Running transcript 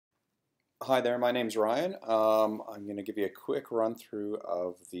Hi there, my name's Ryan. I'm going to give you a quick run through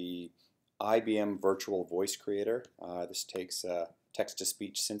of the IBM Virtual Voice Creator. This takes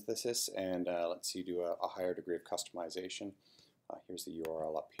text-to-speech synthesis and lets you do a higher degree of customization. Here's the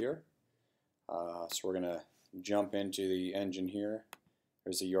URL up here. So we're going to jump into the engine here.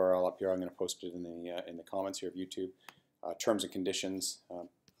 There's the URL up here. I'm going to post it in the comments here of YouTube. Terms and conditions are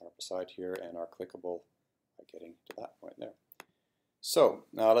beside here and are clickable by getting to that point there. So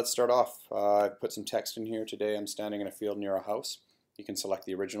let's start off. I've put some text in here today. I'm standing in a field near a house. You can select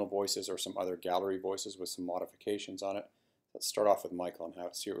the original voices or some other gallery voices with some modifications on it. Let's start off with Michael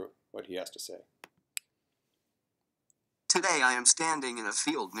and see what he has to say. Today I am standing in a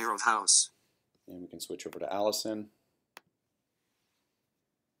field near a house. And we can switch over to Allison.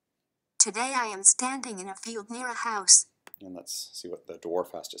 Today I am standing in a field near a house. And let's see what the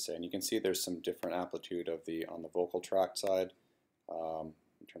dwarf has to say. And you can see there's some different amplitude of on the vocal tract side.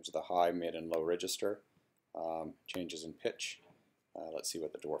 In terms of the high, mid, and low register, changes in pitch. Let's see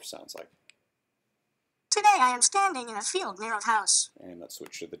what the dwarf sounds like. Today I am standing in a field near a house. And let's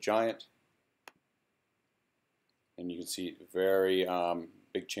switch to the giant. And you can see very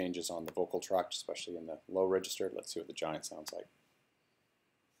big changes on the vocal tract, especially in the low register. Let's see what the giant sounds like.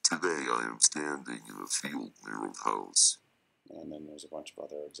 Today I am standing in a field near a house. And then there's a bunch of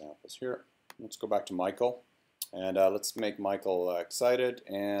other examples here. Let's go back to Michael. And let's make Michael excited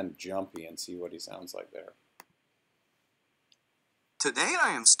and jumpy and see what he sounds like there. Today I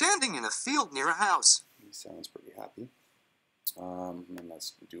am standing in a field near a house. He sounds pretty happy. And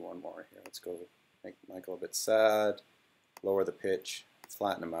let's do one more here. Let's go make Michael a bit sad, lower the pitch,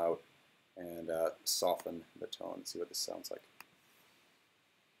 flatten him out, and soften the tone. See what this sounds like.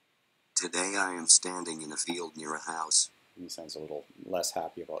 Today I am standing in a field near a house. And he sounds a little less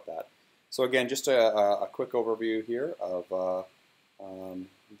happy about that. So again, just a quick overview here of the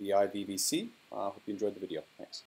IVVC. Hope you enjoyed the video. Thanks.